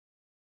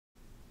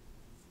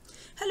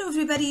Hello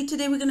everybody,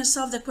 today we're going to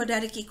solve the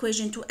quadratic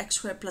equation 2x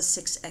squared plus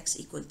 6x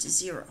equal to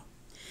 0.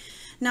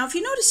 Now if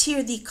you notice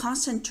here, the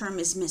constant term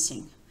is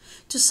missing.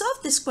 To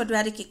solve this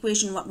quadratic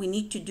equation, what we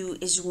need to do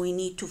is we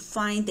need to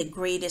find the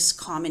greatest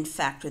common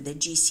factor, the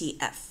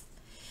GCF.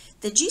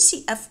 The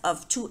GCF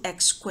of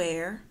 2x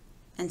squared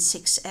and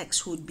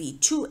 6x would be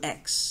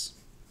 2x.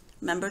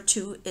 Remember,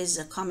 2 is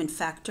a common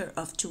factor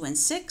of 2 and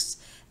 6,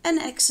 and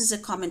x is a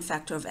common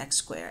factor of x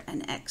squared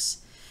and x.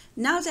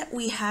 Now that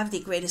we have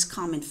the greatest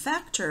common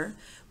factor,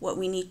 what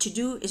we need to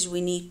do is we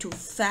need to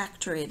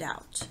factor it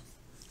out.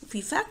 If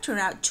we factor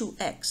out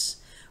 2x,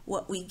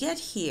 what we get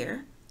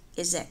here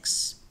is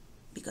x,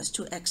 because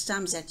 2x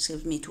times x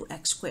gives me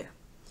 2x squared.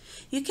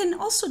 You can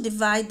also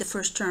divide the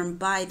first term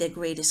by the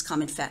greatest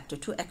common factor.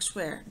 2x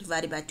squared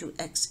divided by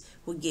 2x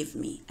will give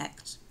me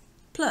x.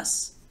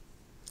 Plus,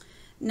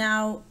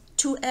 now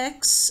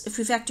 2x, if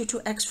we factor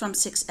 2x from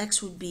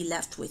 6x, would be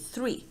left with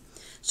 3.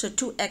 So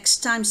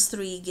 2x times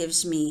 3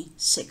 gives me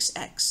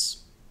 6x,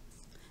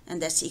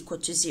 and that's equal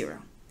to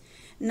 0.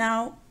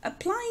 Now,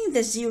 applying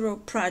the zero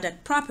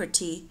product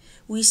property,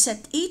 we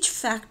set each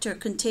factor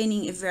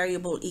containing a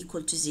variable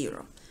equal to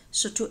 0.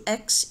 So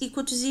 2x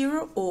equal to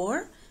 0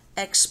 or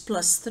x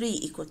plus 3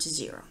 equal to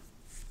 0.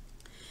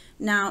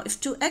 Now, if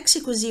 2x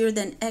equals 0,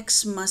 then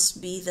x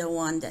must be the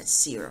one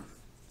that's 0.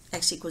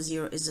 X equals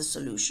 0 is the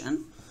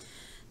solution.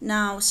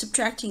 Now,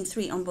 subtracting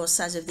 3 on both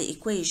sides of the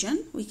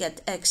equation, we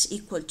get x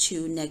equal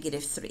to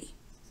 -3.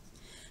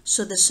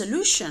 So the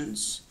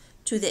solutions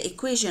to the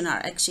equation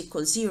are x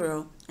equals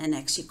 0 and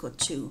x equal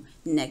to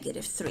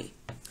 -3.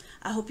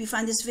 I hope you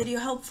find this video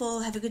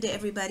helpful. Have a good day,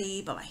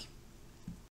 everybody. Bye-bye.